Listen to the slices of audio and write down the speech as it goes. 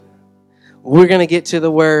We're going to get to the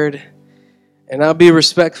word, and I'll be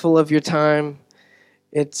respectful of your time.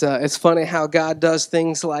 It's funny how God does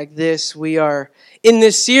things like this. We are in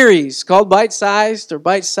this series called Bite-Sized or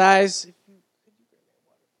Bite-Sized.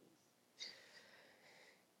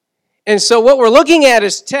 And so what we're looking at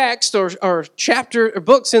is text or chapter or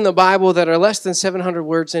books in the Bible that are less than 700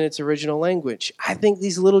 words in its original language. I think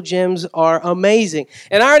these little gems are amazing.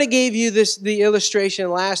 And I already gave you the illustration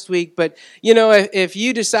last week, but you know, if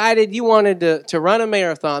you decided you wanted to run a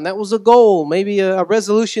marathon, that was a goal, maybe a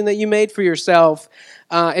resolution that you made for yourself.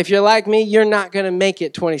 If you're like me, you're not going to make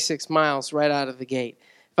it 26 miles right out of the gate.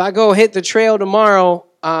 If I go hit the trail tomorrow,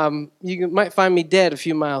 you might find me dead a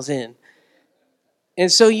few miles in. And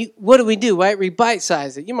so what do, right? We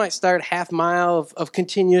bite-size it. You might start a half mile of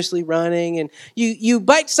continuously running, and you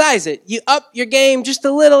bite-size it. You up your game just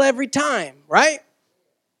a little every time, right?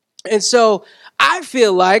 And so I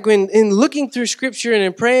feel like in looking through Scripture and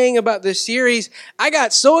in praying about this series, I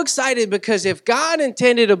got so excited because if God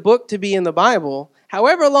intended a book to be in the Bible,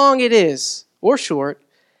 however long it is or short,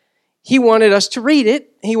 He wanted us to read it.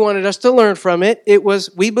 He wanted us to learn from it.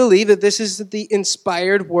 We believe that this is the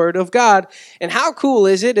inspired Word of God. And how cool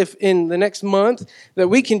is it if in the next month that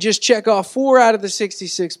we can just check off 4 out of the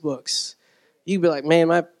 66 books? You'd be like, man,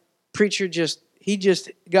 my preacher he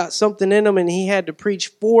just got something in him and he had to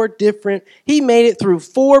preach he made it through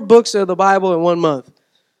 4 books of the Bible in 1 month.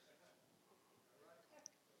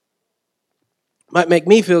 Might make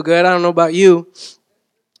me feel good. I don't know about you.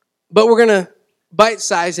 But we're going to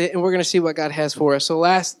bite-size it, and we're going to see what God has for us. So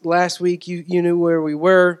last week, you knew where we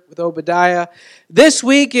were with Obadiah. This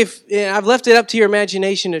week, I've left it up to your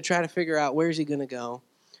imagination to try to figure out where's he going to go.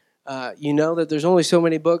 You know that there's only so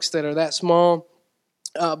many books that are that small.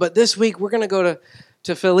 But this week, we're going to go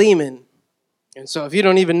to Philemon. And so if you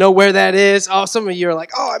don't even know where that is, some of you are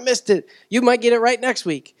like, I missed it. You might get it right next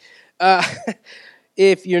week.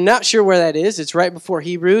 If you're not sure where that is, it's right before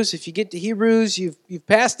Hebrews. If you get to Hebrews, you've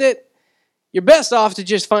passed it. You're best off to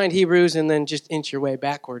just find Hebrews and then just inch your way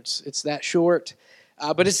backwards. It's that short.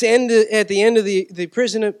 But it's at the end of the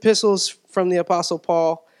prison epistles from the Apostle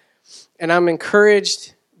Paul. And I'm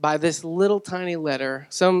encouraged by this little tiny letter.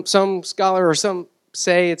 Some scholar or some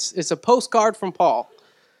say it's a postcard from Paul.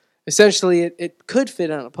 Essentially, it could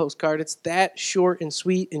fit on a postcard. It's that short and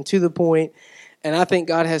sweet and to the point. And I think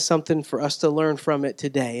God has something for us to learn from it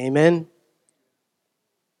today. Amen?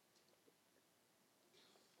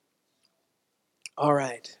 All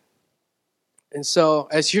right. And so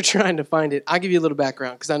as you're trying to find it, I'll give you a little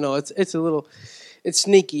background because I know it's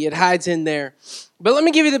sneaky. It hides in there. But let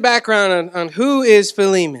me give you the background on who is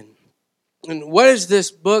Philemon and what is this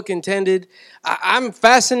book intended. I'm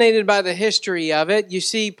fascinated by the history of it. You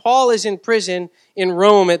see, Paul is in prison in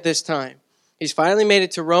Rome at this time. He's finally made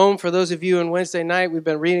it to Rome. For those of you on Wednesday night, we've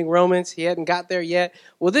been reading Romans. He hadn't got there yet.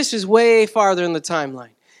 Well, this is way farther in the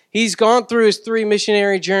timeline. He's gone through his 3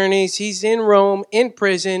 missionary journeys. He's in Rome, in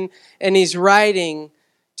prison, and he's writing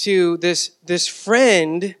to this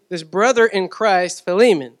friend, this brother in Christ,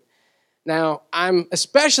 Philemon. Now, I'm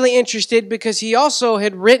especially interested because he also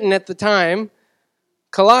had written at the time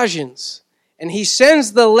Colossians. And he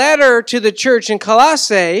sends the letter to the church in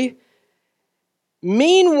Colossae.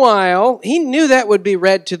 Meanwhile, he knew that would be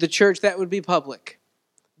read to the church, that would be public.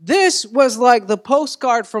 This was like the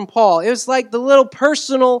postcard from Paul. It was like the little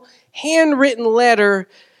personal handwritten letter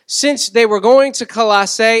since they were going to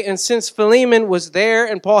Colossae and since Philemon was there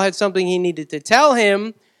and Paul had something he needed to tell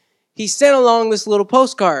him, he sent along this little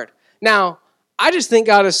postcard. Now, I just think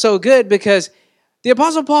God is so good because the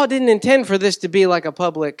Apostle Paul didn't intend for this to be like a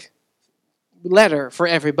public letter for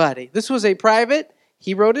everybody. This was a private.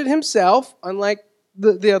 He wrote it himself, unlike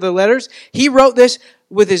the other letters. He wrote this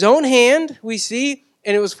with his own hand, we see,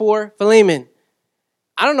 and it was for Philemon.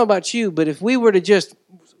 I don't know about you, but if we were to just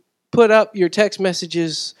put up your text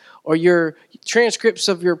messages or your transcripts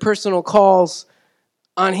of your personal calls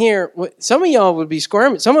on here, some of y'all would be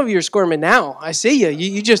squirming. Some of you are squirming now. I see you.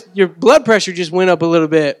 Your blood pressure just went up a little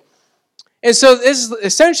bit. And so this is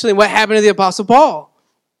essentially what happened to the Apostle Paul.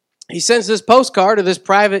 He sends this postcard or this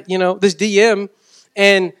private, this DM,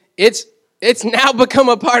 and it's now become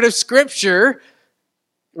a part of Scripture,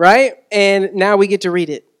 right? And now we get to read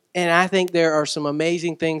it. And I think there are some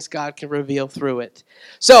amazing things God can reveal through it.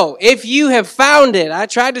 So if you have found it, I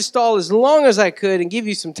tried to stall as long as I could and give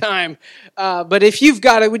you some time. But if you've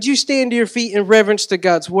got it, would you stand to your feet in reverence to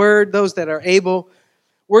God's word, those that are able?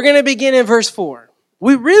 We're going to begin in verse 4.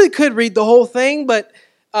 We really could read the whole thing, but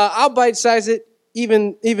I'll bite-size it,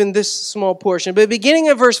 even this small portion. But beginning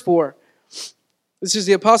of verse 4, this is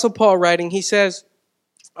the Apostle Paul writing. He says,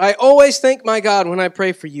 I always thank my God when I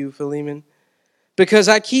pray for you, Philemon, because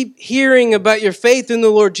I keep hearing about your faith in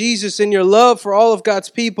the Lord Jesus and your love for all of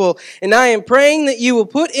God's people. And I am praying that you will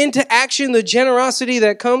put into action the generosity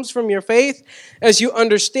that comes from your faith as you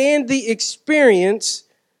understand the experience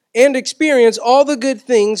all the good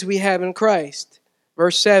things we have in Christ.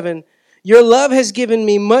 Verse 7, your love has given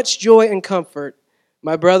me much joy and comfort,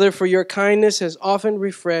 my brother, for your kindness has often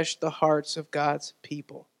refreshed the hearts of God's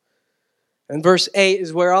people. And verse 8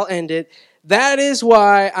 is where I'll end it. That is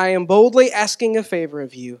why I am boldly asking a favor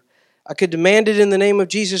of you. I could demand it in the name of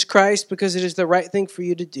Jesus Christ because it is the right thing for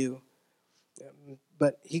you to do.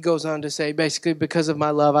 But he goes on to say, basically, because of my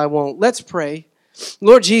love, I won't. Let's pray.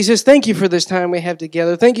 Lord Jesus, thank you for this time we have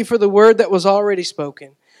together. Thank you for the word that was already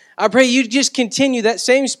spoken. I pray you just continue, that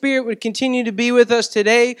same Spirit would continue to be with us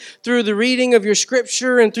today through the reading of your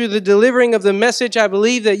scripture and through the delivering of the message I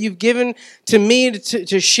believe that you've given to me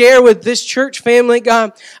to share with this church family.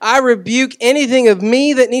 God, I rebuke anything of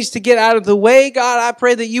me that needs to get out of the way. God, I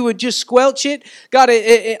pray that you would just squelch it. God,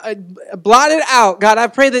 blot it out. God, I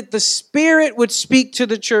pray that the Spirit would speak to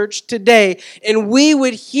the church today and we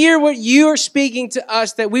would hear what you are speaking to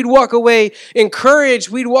us, that we'd walk away encouraged,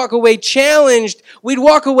 we'd walk away challenged, we'd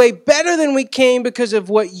walk away better than we came because of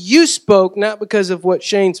what you spoke, not because of what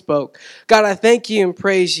Shane spoke. God, I thank you and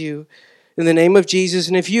praise you in the name of Jesus.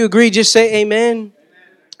 And if you agree, just say amen. Amen.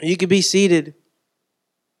 You can be seated.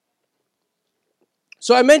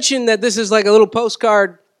 So I mentioned that this is like a little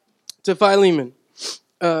postcard to Philemon.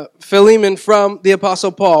 Philemon from the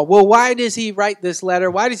Apostle Paul. Well, why does he write this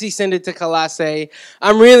letter? Why does he send it to Colossae?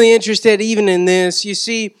 I'm really interested even in this. You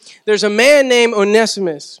see, there's a man named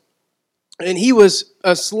Onesimus. And he was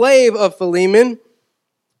a slave of Philemon.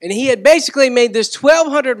 And he had basically made this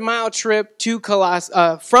 1,200-mile trip to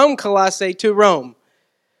from Colossae to Rome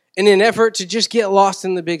in an effort to just get lost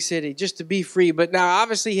in the big city, just to be free. But now,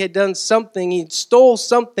 obviously, he had done something. He stole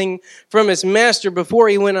something from his master before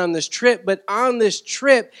he went on this trip. But on this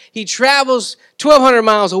trip, he travels 1,200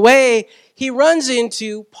 miles away. He runs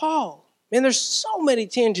into Paul. Man, there's so many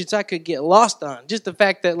tangents I could get lost on. Just the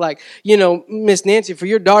fact that, Miss Nancy, for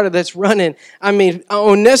your daughter that's running,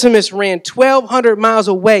 Onesimus ran 1,200 miles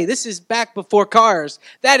away. This is back before cars.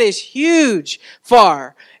 That is huge,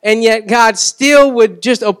 far. And yet God still would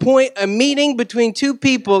just appoint a meeting between two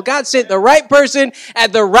people. God sent the right person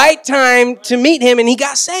at the right time to meet him, and he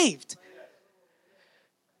got saved.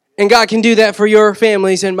 And God can do that for your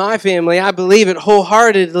families and my family. I believe it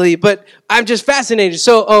wholeheartedly, but I'm just fascinated.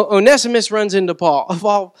 So Onesimus runs into Paul.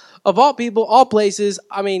 Of all people, all places,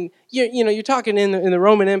 you're talking in the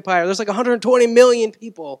Roman Empire. There's like 120 million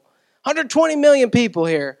people. 120 million people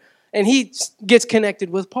here. And he gets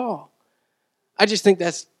connected with Paul. I just think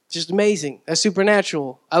that's just amazing. That's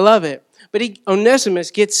supernatural. I love it. But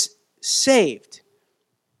Onesimus gets saved.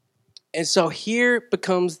 And so here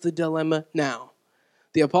becomes the dilemma now.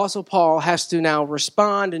 The Apostle Paul has to now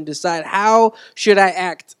respond and decide, how should I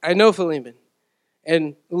act? I know Philemon.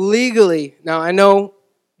 And legally, now I know,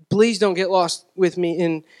 please don't get lost with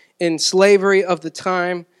me in slavery of the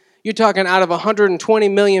time. You're talking out of 120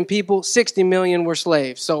 million people, 60 million were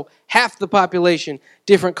slaves. So half the population,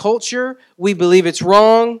 different culture. We believe it's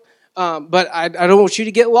wrong, but I don't want you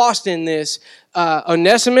to get lost in this.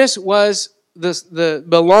 Onesimus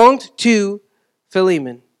belonged to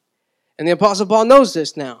Philemon. And the Apostle Paul knows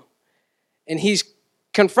this now. And he's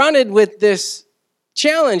confronted with this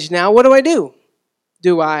challenge now. What do?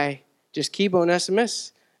 Do I just keep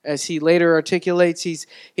Onesimus? As he later articulates,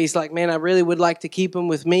 he's like, man, I really would like to keep him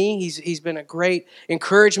with me. He's been a great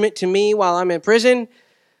encouragement to me while I'm in prison.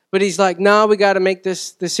 But he's like, no, we got to make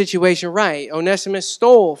this situation right. Onesimus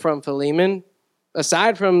stole from Philemon.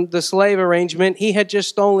 Aside from the slave arrangement, he had just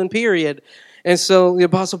stolen, period. And so the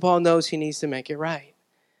Apostle Paul knows he needs to make it right.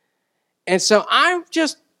 And so I'm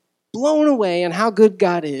just blown away on how good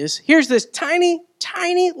God is. Here's this tiny,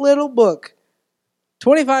 tiny little book,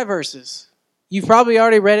 25 verses. You've probably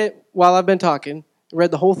already read it while I've been talking,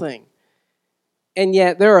 read the whole thing. And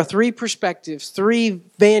yet there are 3 perspectives, 3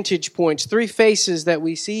 vantage points, 3 faces that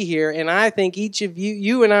we see here. And I think each of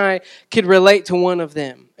you and I could relate to one of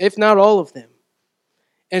them, if not all of them.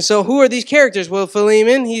 And so who are these characters? Well,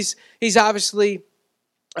 Philemon, he's obviously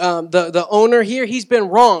the owner here. He's been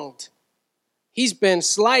wronged. He's been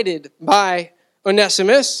slighted by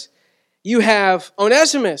Onesimus. You have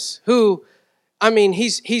Onesimus, who,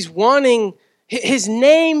 he's wanting, his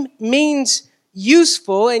name means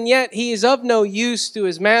useful, and yet he is of no use to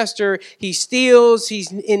his master. He steals, he's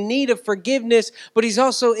in need of forgiveness, but he's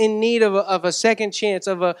also in need of a second chance,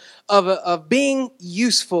 of being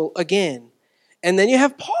useful again. And then you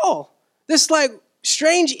have Paul, this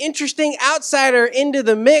strange, interesting outsider into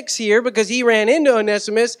the mix here because he ran into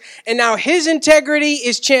Onesimus, and now his integrity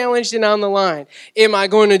is challenged and on the line. Am I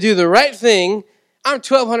going to do the right thing? I'm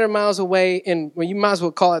 1,200 miles away, and well, you might as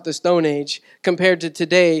well call it the Stone Age compared to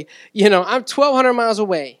today. I'm 1,200 miles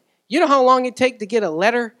away. You know how long it'd take to get a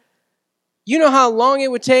letter? You know how long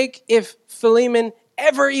it would take if Philemon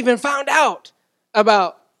ever even found out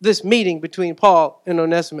about this meeting between Paul and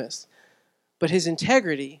Onesimus? But his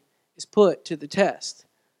integrity is put to the test.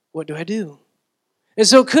 What do I do? And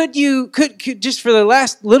so could just for the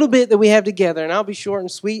last little bit that we have together, and I'll be short and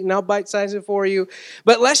sweet and I'll bite-size it for you,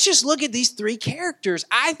 but let's just look at these three characters.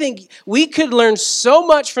 I think we could learn so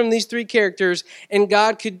much from these three characters, and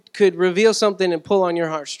God could reveal something and pull on your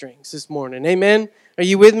heartstrings this morning. Amen? Are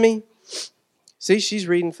you with me? See, she's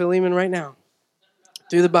reading Philemon right now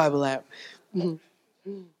through the Bible app.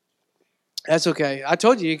 That's okay. I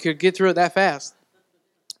told you could get through it that fast.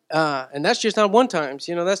 And that's just not one times.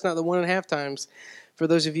 That's not the 1.5 times for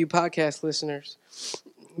those of you podcast listeners.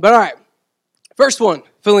 But all right, first one,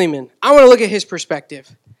 Philemon. I want to look at his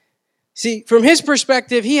perspective. See, from his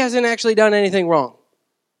perspective, he hasn't actually done anything wrong.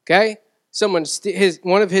 Okay?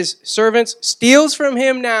 One of his servants steals from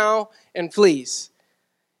him now and flees.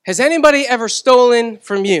 Has anybody ever stolen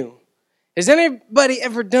from you? Has anybody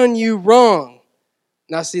ever done you wrong?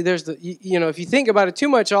 Now, see, there's if you think about it too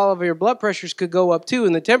much, all of your blood pressures could go up too,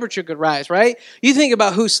 and the temperature could rise, right? You think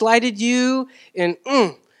about who slighted you, and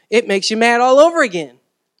it makes you mad all over again,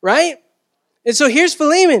 right? And so here's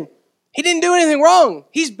Philemon. He didn't do anything wrong.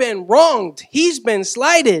 He's been wronged. He's been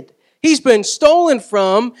slighted. He's been stolen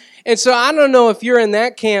from. And so I don't know if you're in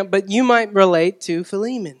that camp, but you might relate to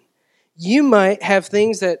Philemon. You might have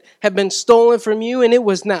things that have been stolen from you, and it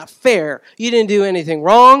was not fair. You didn't do anything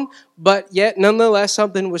wrong, but yet nonetheless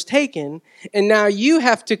something was taken. And now you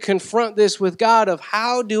have to confront this with God of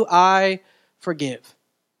how do I forgive?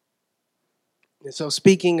 And so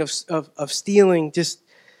speaking of stealing,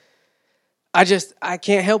 I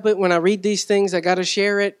can't help it when I read these things. I got to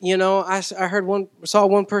share it. I saw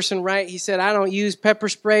one person write. He said, "I don't use pepper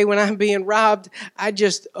spray when I'm being robbed. I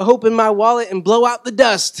just open my wallet and blow out the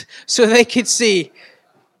dust so they could see."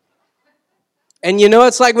 And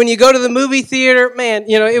it's like when you go to the movie theater, man.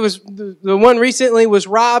 It was the one recently was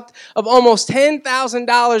robbed of almost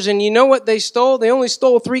 $10,000, and you know what they stole? They only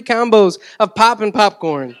stole 3 combos of pop and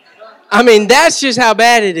popcorn. I mean, that's just how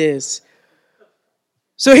bad it is.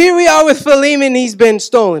 So here we are with Philemon, he's been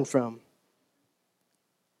stolen from.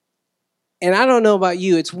 And I don't know about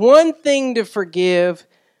you, it's one thing to forgive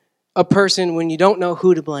a person when you don't know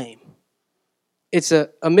who to blame. It's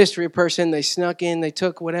a mystery person, they snuck in, they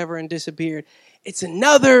took whatever and disappeared. It's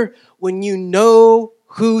another when you know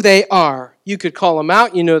who they are. You could call them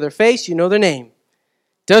out, you know their face, you know their name.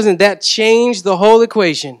 Doesn't that change the whole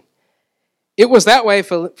equation? It was that way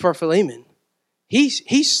for Philemon. He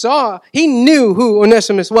knew who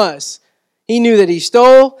Onesimus was. He knew that he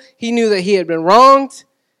stole. He knew that he had been wronged.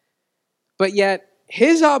 But yet,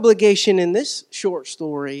 his obligation in this short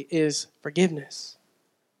story is forgiveness.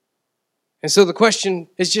 And so the question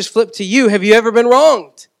is just flipped to you. Have you ever been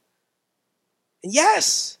wronged?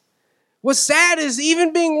 Yes. What's sad is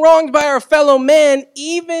even being wronged by our fellow men,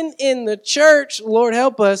 even in the church, Lord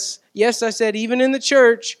help us. Yes, I said even in the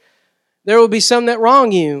church, there will be some that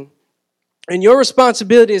wrong you. And your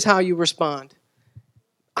responsibility is how you respond.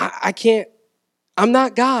 I'm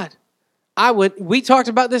not God. We talked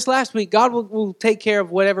about this last week. God will take care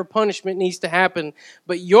of whatever punishment needs to happen.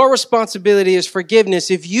 But your responsibility is forgiveness.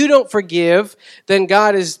 If you don't forgive, then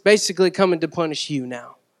God is basically coming to punish you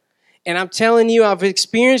now. And I'm telling you, I've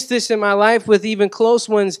experienced this in my life with even close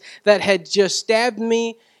ones that had just stabbed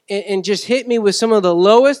me and just hit me with some of the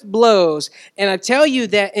lowest blows. And I tell you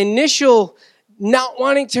that initial not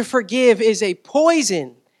wanting to forgive is a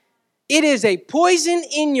poison. It is a poison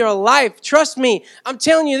in your life. Trust me. I'm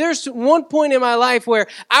telling you, there's one point in my life where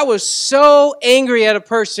I was so angry at a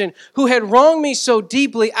person who had wronged me so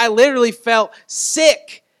deeply, I literally felt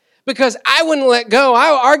sick because I wouldn't let go. I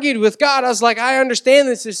argued with God. I was like, I understand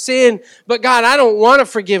this is sin, but God, I don't want to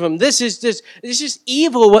forgive them. This is just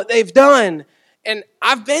evil what they've done. And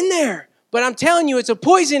I've been there, but I'm telling you, it's a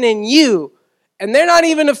poison in you. And they're not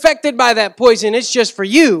even affected by that poison. It's just for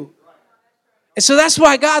you. And so that's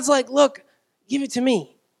why God's like, look, give it to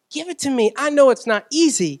me. Give it to me. I know it's not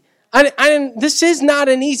easy. This is not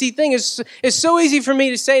an easy thing. It's so easy for me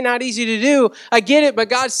to say, not easy to do. I get it, but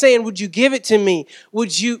God's saying, would you give it to me?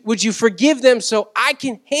 Would you forgive them so I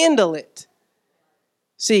can handle it?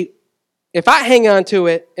 See, if I hang on to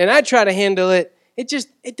it and I try to handle it,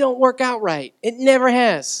 it don't work out right. It never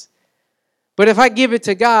has. But if I give it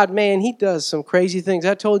to God, man, he does some crazy things.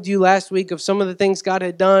 I told you last week of some of the things God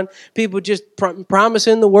had done. People just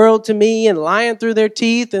promising the world to me and lying through their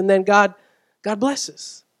teeth, and then God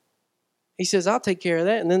blesses. He says, I'll take care of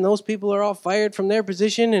that. And then those people are all fired from their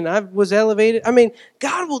position, and I was elevated. I mean,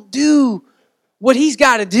 God will do what he's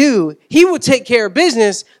got to do. He will take care of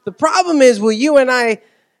business. The problem is, will you and I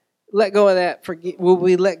let go of that? Will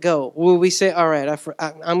we let go? Will we say, all right,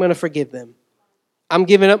 I'm going to forgive them. I'm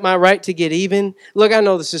giving up my right to get even. Look, I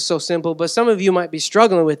know this is so simple, but some of you might be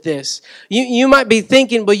struggling with this. You might be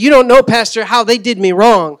thinking, but you don't know, Pastor, how they did me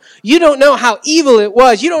wrong. You don't know how evil it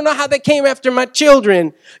was. You don't know how they came after my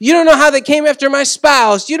children. You don't know how they came after my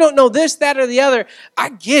spouse. You don't know this, that, or the other. I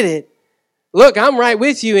get it. Look, I'm right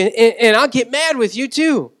with you, and I'll get mad with you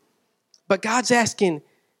too. But God's asking,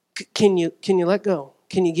 can you let go?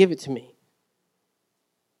 Can you give it to me?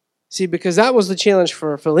 See, because that was the challenge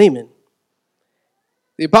for Philemon.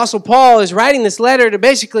 The Apostle Paul is writing this letter to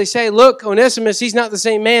basically say, look, Onesimus, he's not the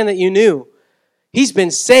same man that you knew. He's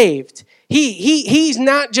been saved. He's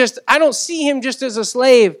not just, I don't see him just as a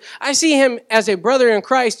slave. I see him as a brother in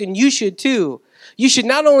Christ, and you should too. You should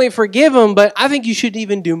not only forgive him, but I think you should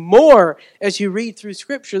even do more as you read through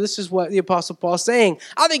Scripture. This is what the Apostle Paul is saying.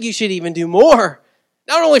 I think you should even do more.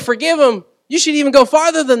 Not only forgive him, you should even go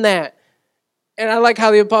farther than that. And I like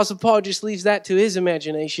how the Apostle Paul just leaves that to his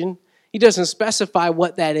imagination. He doesn't specify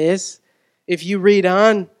what that is. If you read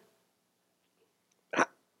on,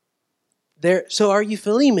 so are you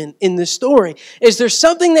Philemon in this story? Is there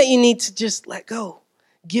something that you need to just let go?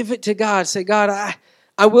 Give it to God. Say, God,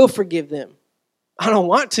 I will forgive them. I don't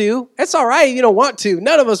want to. That's all right if you don't want to.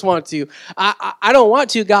 None of us want to. I don't want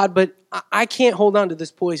to, God, but I can't hold on to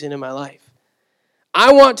this poison in my life.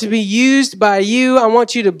 I want to be used by you. I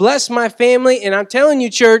want you to bless my family. And I'm telling you,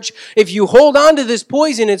 church, if you hold on to this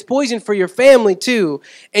poison, it's poison for your family too.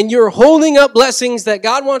 And you're holding up blessings that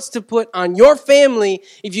God wants to put on your family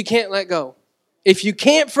if you can't let go. If you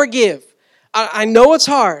can't forgive. I know it's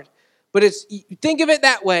hard, but think of it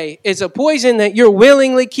that way. It's a poison that you're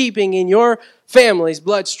willingly keeping in your family's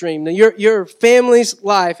bloodstream. Your family's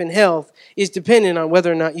life and health is dependent on whether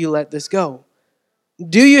or not you let this go.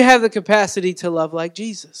 Do you have the capacity to love like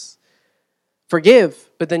Jesus? Forgive,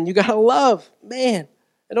 but then you got to love. Man,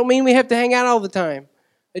 it don't mean we have to hang out all the time.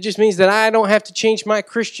 It just means that I don't have to change my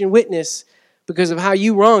Christian witness because of how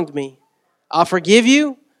you wronged me. I'll forgive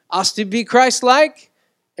you. I'll still be Christ-like,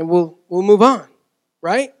 and we'll move on,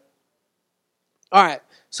 right? All right,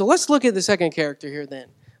 so let's look at the second character here then,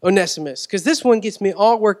 Onesimus, because this one gets me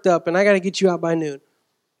all worked up, and I got to get you out by noon.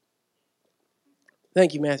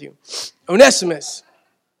 Thank you, Matthew. Onesimus.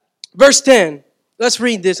 Verse 10, let's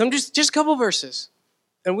read this. I'm just a couple verses,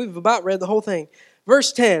 and we've about read the whole thing.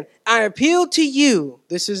 Verse 10, I appeal to you,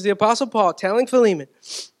 this is the Apostle Paul telling Philemon,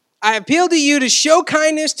 I appeal to you to show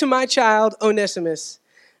kindness to my child, Onesimus.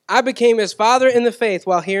 I became his father in the faith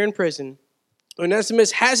while here in prison.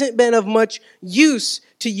 Onesimus hasn't been of much use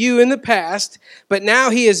to you in the past, but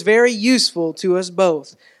now he is very useful to us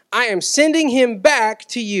both. I am sending him back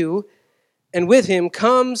to you, and with him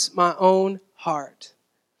comes my own heart.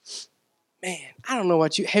 Man, I don't know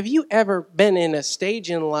what have you ever been in a stage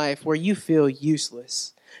in life where you feel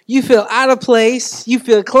useless? You feel out of place. You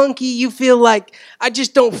feel clunky. You feel like I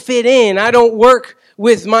just don't fit in. I don't work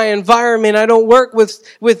with my environment. I don't work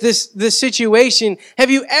with this situation. Have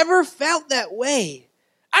you ever felt that way?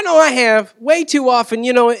 I know I have way too often.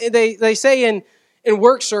 You know, they say in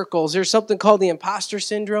work circles, there's something called the imposter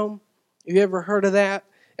syndrome. Have you ever heard of that?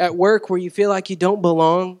 At work where you feel like you don't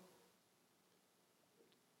belong?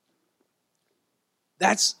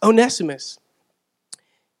 That's Onesimus.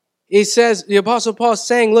 It says, the Apostle Paul is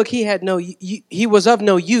saying, look, he was of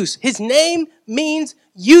no use. His name means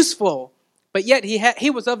useful, but yet he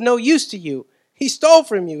was of no use to you. He stole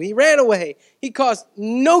from you. He ran away. He caused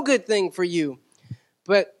no good thing for you.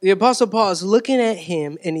 But the Apostle Paul is looking at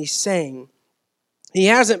him and he's saying, he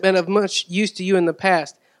hasn't been of much use to you in the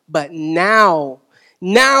past, but now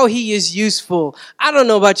he is useful. I don't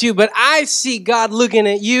know about you, but I see God looking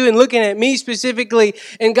at you and looking at me specifically,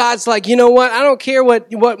 and God's like, you know what? I don't care what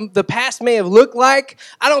the past may have looked like.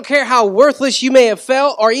 I don't care how worthless you may have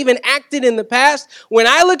felt or even acted in the past. When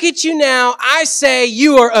I look at you now, I say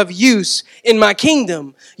you are of use in my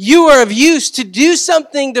kingdom. You are of use to do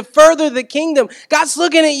something to further the kingdom. God's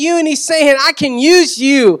looking at you and he's saying, I can use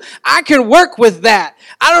you. I can work with that.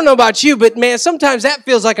 I don't know about you, but man, sometimes that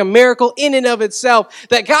feels like a miracle in and of itself,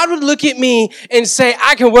 that God would look at me and say,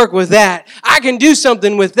 I can work with that. I can do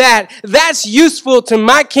something with that. That's useful to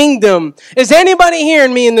my kingdom. Is anybody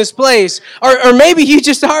hearing me in this place? Or maybe you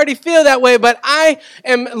just already feel that way, but I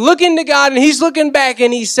am looking to God and he's looking back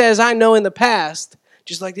and he says, I know in the past,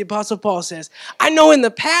 just like the Apostle Paul says, I know in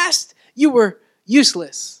the past you were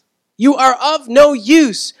useless. You are of no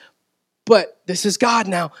use. But this is God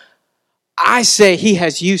now. I say he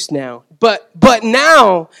has use now. But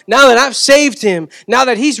now that I've saved him, now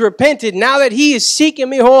that he's repented, now that he is seeking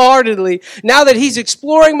me wholeheartedly, now that he's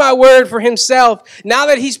exploring my word for himself, now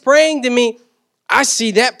that he's praying to me, I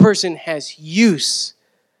see that person has use.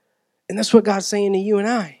 And that's what God's saying to you and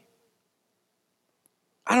I.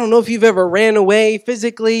 I don't know if you've ever ran away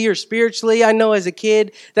physically or spiritually. I know as a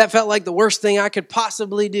kid, that felt like the worst thing I could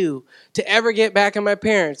possibly do, to ever get back at my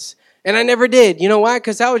parents. And I never did. You know why?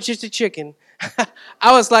 Because I was just a chicken.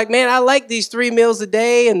 I was like, man, I like these 3 meals a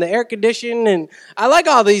day and the air conditioning, and I like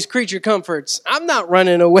all these creature comforts. I'm not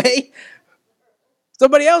running away.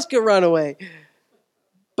 Somebody else can run away.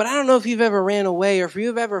 But I don't know if you've ever ran away or if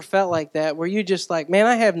you've ever felt like that, where you just like, man,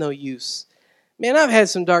 I have no use. Man, I've had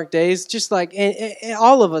some dark days, just like and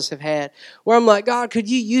all of us have had, where I'm like, God, could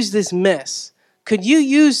you use this mess? Could you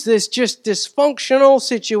use this just dysfunctional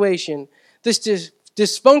situation, this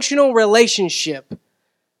dysfunctional relationship,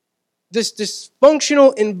 this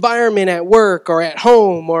dysfunctional environment at work or at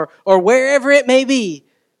home or wherever it may be?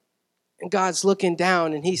 And God's looking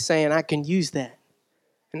down and he's saying, I can use that.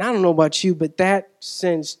 And I don't know about you, but that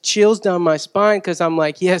sends chills down my spine because I'm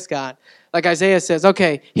like, yes, God. Like Isaiah says,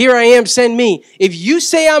 okay, here I am, send me. If you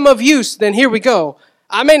say I'm of use, then here we go.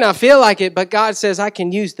 I may not feel like it, but God says I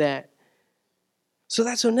can use that. So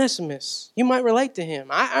that's Onesimus. You might relate to him.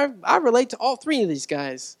 I relate to all 3 of these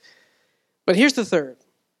guys. But here's the third,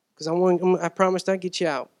 because I promised I'd get you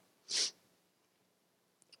out.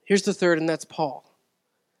 Here's the third, and that's Paul.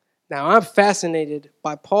 Now, I'm fascinated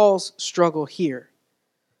by Paul's struggle here.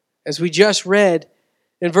 As we just read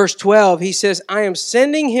in verse 12, he says, I am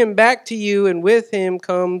sending him back to you, and with him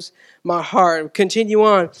comes my heart. Continue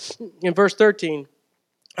on in verse 13.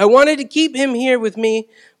 I wanted to keep him here with me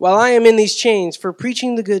while I am in these chains for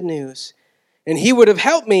preaching the good news, and he would have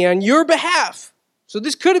helped me on your behalf. So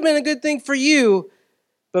this could have been a good thing for you.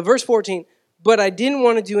 But verse 14, but I didn't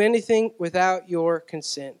want to do anything without your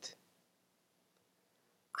consent.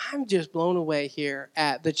 I'm just blown away here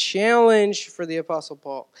at the challenge for the Apostle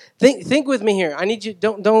Paul. Think with me here. I need you,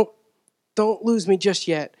 don't lose me just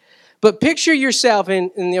yet. But picture yourself in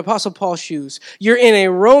the Apostle Paul's shoes. You're in a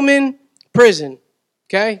Roman prison,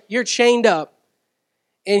 okay? You're chained up.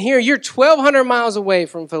 And here you're 1,200 miles away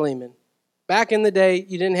from Philemon. Back in the day,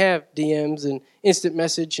 you didn't have DMs and instant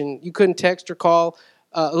message, and you couldn't text or call.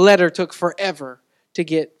 A letter took forever to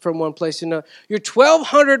get from one place to another. You're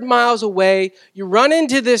 1,200 miles away. You run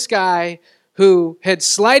into this guy who had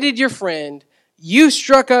slighted your friend. You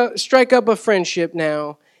strike up a friendship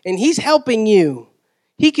now, and he's helping you.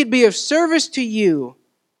 He could be of service to you.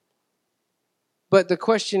 But the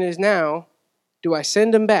question is now, do I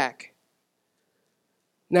send him back?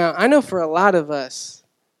 Now, I know for a lot of us,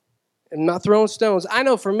 I'm not throwing stones, I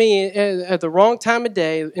know for me, at the wrong time of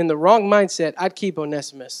day, in the wrong mindset, I'd keep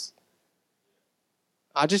Onesimus.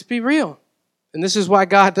 I'll just be real. And this is why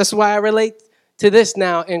that's why I relate to this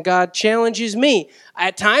now. And God challenges me.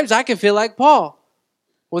 At times, I can feel like Paul.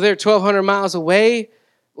 Well, they're 1,200 miles away.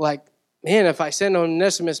 Like, man, if I send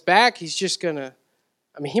Onesimus back, he's just going to,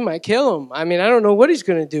 he might kill him. I don't know what he's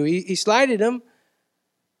going to do. He slighted him.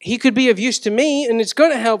 He could be of use to me, and it's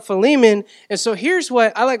going to help Philemon. And so here's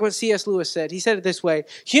what, I like what C.S. Lewis said. He said it this way.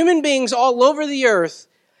 Human beings all over the earth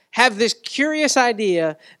have this curious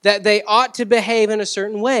idea that they ought to behave in a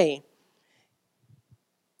certain way.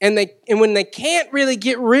 And when they can't really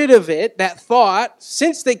get rid of it, that thought,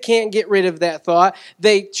 since they can't get rid of that thought,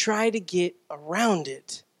 they try to get around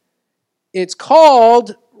it. It's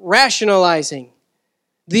called rationalizing.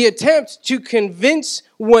 The attempt to convince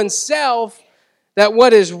oneself that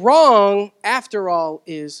what is wrong, after all,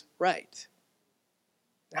 is right.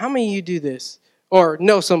 How many of you do this? Or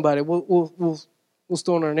know somebody? We'll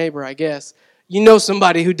stone our neighbor, I guess. You know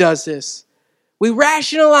somebody who does this. We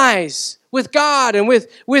rationalize with God and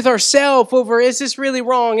with ourselves over, is this really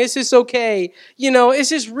wrong? Is this okay? Is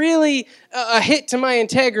this really a hit to my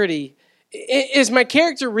integrity? Is my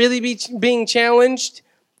character really being challenged?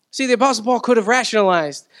 See, the Apostle Paul could have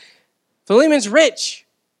rationalized. Philemon's rich.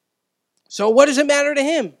 So what does it matter to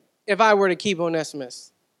him if I were to keep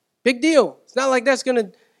Onesimus? Big deal. It's not like that's going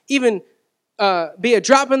to even be a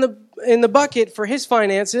drop in the bucket for his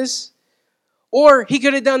finances. Or he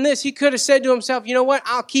could have done this. He could have said to himself, you know what?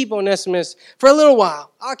 I'll keep Onesimus for a little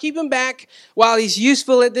while. I'll keep him back while he's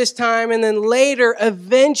useful at this time, and then later,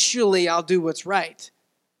 eventually, I'll do what's right.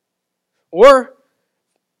 Or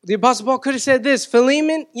the Apostle Paul could have said this,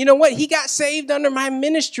 Philemon, you know what? He got saved under my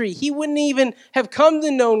ministry. He wouldn't even have come to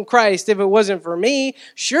know Christ if it wasn't for me.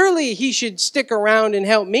 Surely he should stick around and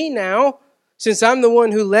help me now, since I'm the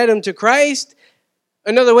one who led him to Christ.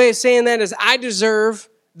 Another way of saying that is, I deserve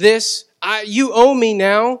this. You owe me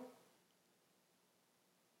now.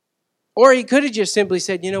 Or he could have just simply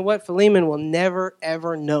said, you know what? Philemon will never,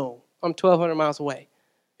 ever know. I'm 1,200 miles away.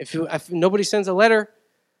 If nobody sends a letter,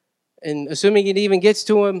 and assuming it even gets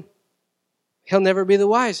to him, he'll never be the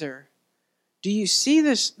wiser. Do you see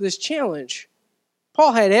this challenge?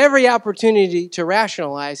 Paul had every opportunity to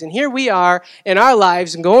rationalize, and here we are in our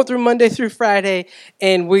lives and going through Monday through Friday,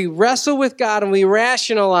 and we wrestle with God and we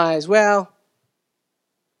rationalize, well,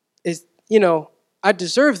 I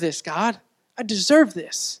deserve this, God. I deserve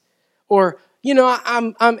this. Or,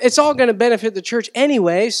 it's all going to benefit the church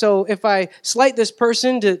anyway, so if I slight this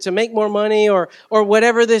person to make more money or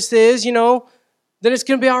whatever this is, then it's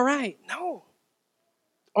going to be all right. No.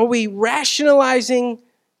 Are we rationalizing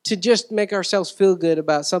to just make ourselves feel good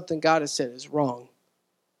about something God has said is wrong?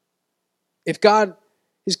 If God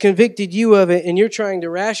has convicted you of it and you're trying to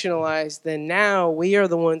rationalize, then now we are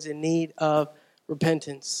the ones in need of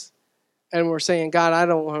repentance. And we're saying, God, I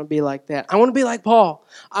don't want to be like that. I want to be like Paul.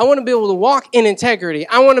 I want to be able to walk in integrity.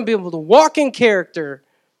 I want to be able to walk in character.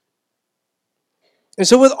 And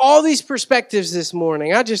so with all these perspectives this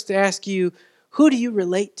morning, I just ask you, who do you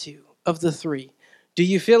relate to of the three? Do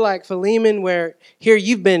you feel like Philemon, where here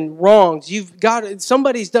you've been wronged?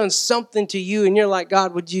 Somebody's done something to you, and you're like,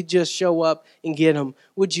 God, would you just show up and get them?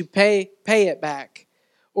 Would you pay it back?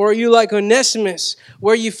 Or are you like Onesimus,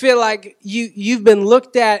 where you feel like you've been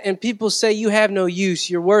looked at and people say you have no use,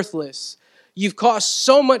 you're worthless. You've caused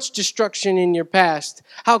so much destruction in your past.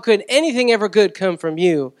 How could anything ever good come from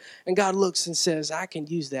you? And God looks and says, I can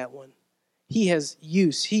use that one. He has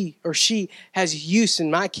use. He or she has use in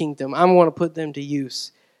my kingdom. I want to put them to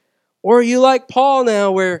use. Or are you like Paul now,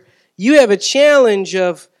 where you have a challenge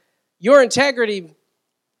of your integrity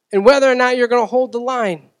and whether or not you're going to hold the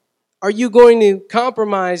line? Are you going to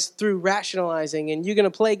compromise through rationalizing, and you're going to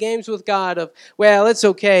play games with God of, well, it's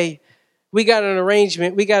okay. We got an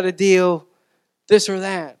arrangement. We got a deal, this or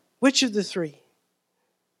that. Which of the three?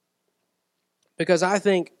 Because I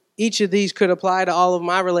think each of these could apply to all of them.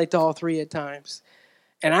 I relate to all three at times.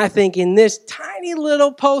 And I think in this tiny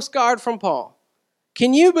little postcard from Paul,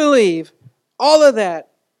 can you believe all of that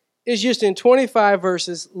is just in 25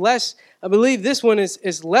 verses? I believe this one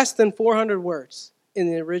is less than 400 words. In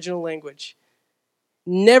the original language.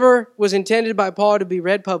 Never was intended by Paul to be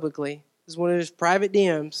read publicly. This is one of his private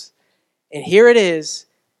DMs. And here it is.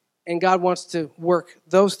 And God wants to work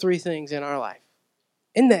those three things in our life.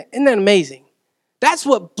 Isn't that amazing? That's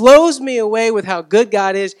what blows me away with how good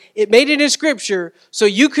God is. It made it in Scripture so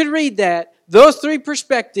you could read that, those three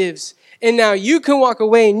perspectives, and now you can walk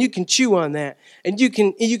away and you can chew on that. And you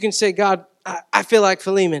can say, God, I feel like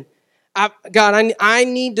Philemon. God, I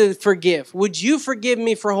need to forgive. Would you forgive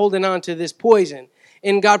me for holding on to this poison?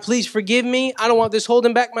 And God, please forgive me. I don't want this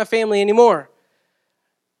holding back my family anymore.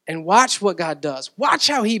 And watch what God does. Watch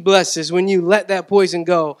how he blesses when you let that poison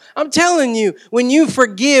go. I'm telling you, when you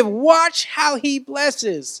forgive, watch how he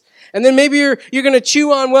blesses. And then maybe you're going to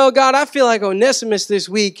chew on, well, God, I feel like Onesimus this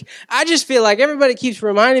week. I just feel like everybody keeps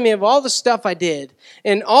reminding me of all the stuff I did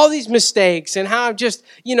and all these mistakes and how I've just,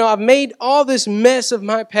 I've made all this mess of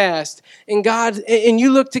my past. And God, and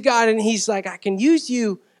you look to God and he's like, I can use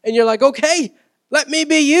you. And you're like, okay, let me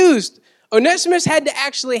be used. Onesimus had to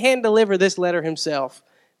actually hand deliver this letter himself.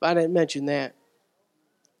 But I didn't mention that.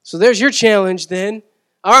 So there's your challenge then.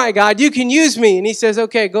 All right, God, you can use me. And he says,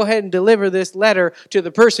 okay, go ahead and deliver this letter to the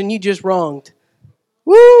person you just wronged.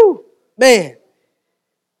 Woo! Man.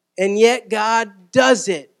 And yet God does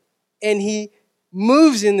it. And he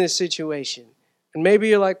moves in this situation. And maybe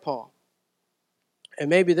you're like Paul. And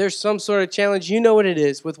maybe there's some sort of challenge. You know what it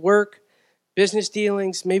is with work, business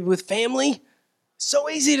dealings, maybe with family. So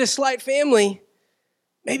easy to slight family.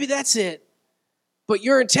 Maybe that's it. But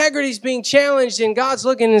your integrity is being challenged and God's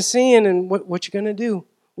looking and seeing, and what you going to do?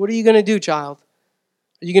 What are you going to do, child?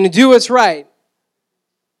 Are you going to do what's right?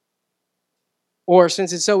 Or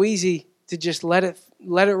since it's so easy to just let it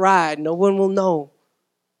ride, no one will know,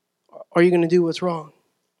 are you going to do what's wrong?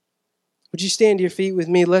 Would you stand to your feet with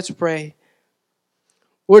me? Let's pray.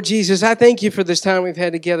 Lord Jesus, I thank you for this time we've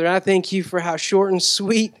had together. I thank you for how short and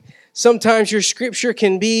sweet sometimes your scripture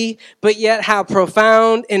can be, but yet how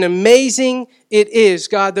profound and amazing it is,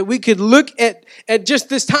 God, that we could look at just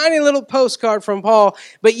this tiny little postcard from Paul,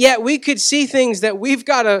 but yet we could see things that we've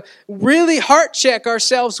got to really heart check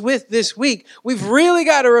ourselves with this week. We've really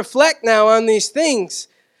got to reflect now on these things.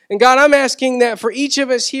 And God, I'm asking that for each of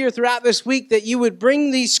us here throughout this week that you would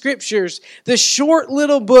bring these scriptures, this short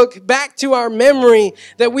little book, back to our memory,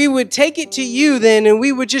 that we would take it to you then and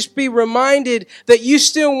we would just be reminded that you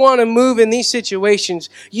still want to move in these situations.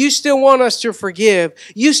 You still want us to forgive.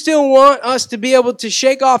 You still want us to be able to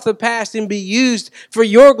shake off the past and be used for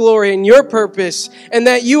your glory and your purpose, and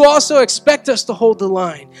that you also expect us to hold the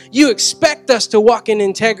line. You expect us to walk in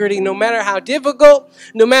integrity no matter how difficult,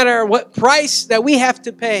 no matter what price that we have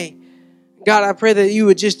to pay. God, I pray that you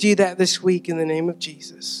would just do that this week in the name of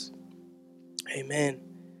Jesus. Amen.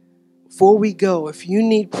 Before we go, if you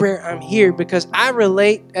need prayer, I'm here because I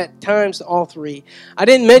relate at times to all three. I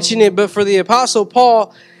didn't mention it, but for the Apostle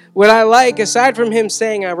Paul, what I like, aside from him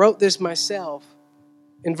saying, I wrote this myself,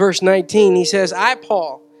 in verse 19, he says, I,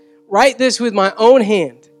 Paul, write this with my own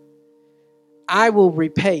hand. I will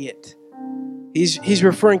repay it. He's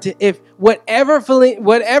referring to if whatever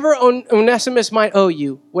Onesimus might owe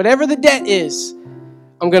you, whatever the debt is,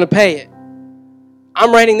 I'm going to pay it.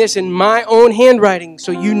 I'm writing this in my own handwriting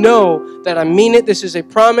so you know that I mean it. This is a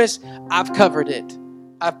promise. I've covered it.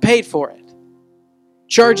 I've paid for it.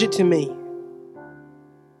 Charge it to me.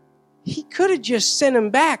 He could have just sent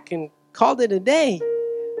him back and called it a day.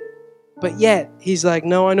 But yet, he's like,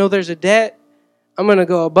 no, I know there's a debt. I'm going to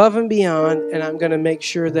go above and beyond, and I'm going to make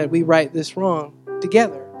sure that we right this wrong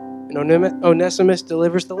together. And Onesimus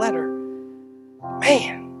delivers the letter.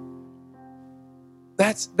 Man,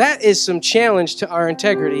 that is some challenge to our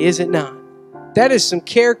integrity, is it not? That is some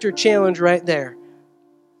character challenge right there.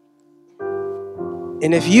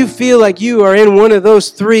 And if you feel like you are in one of those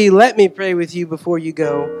three, let me pray with you before you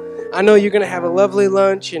go. I know you're going to have a lovely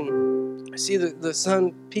lunch, and I see the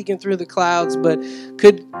sun peeking through the clouds, but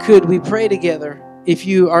could we pray together if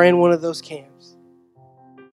you are in one of those camps?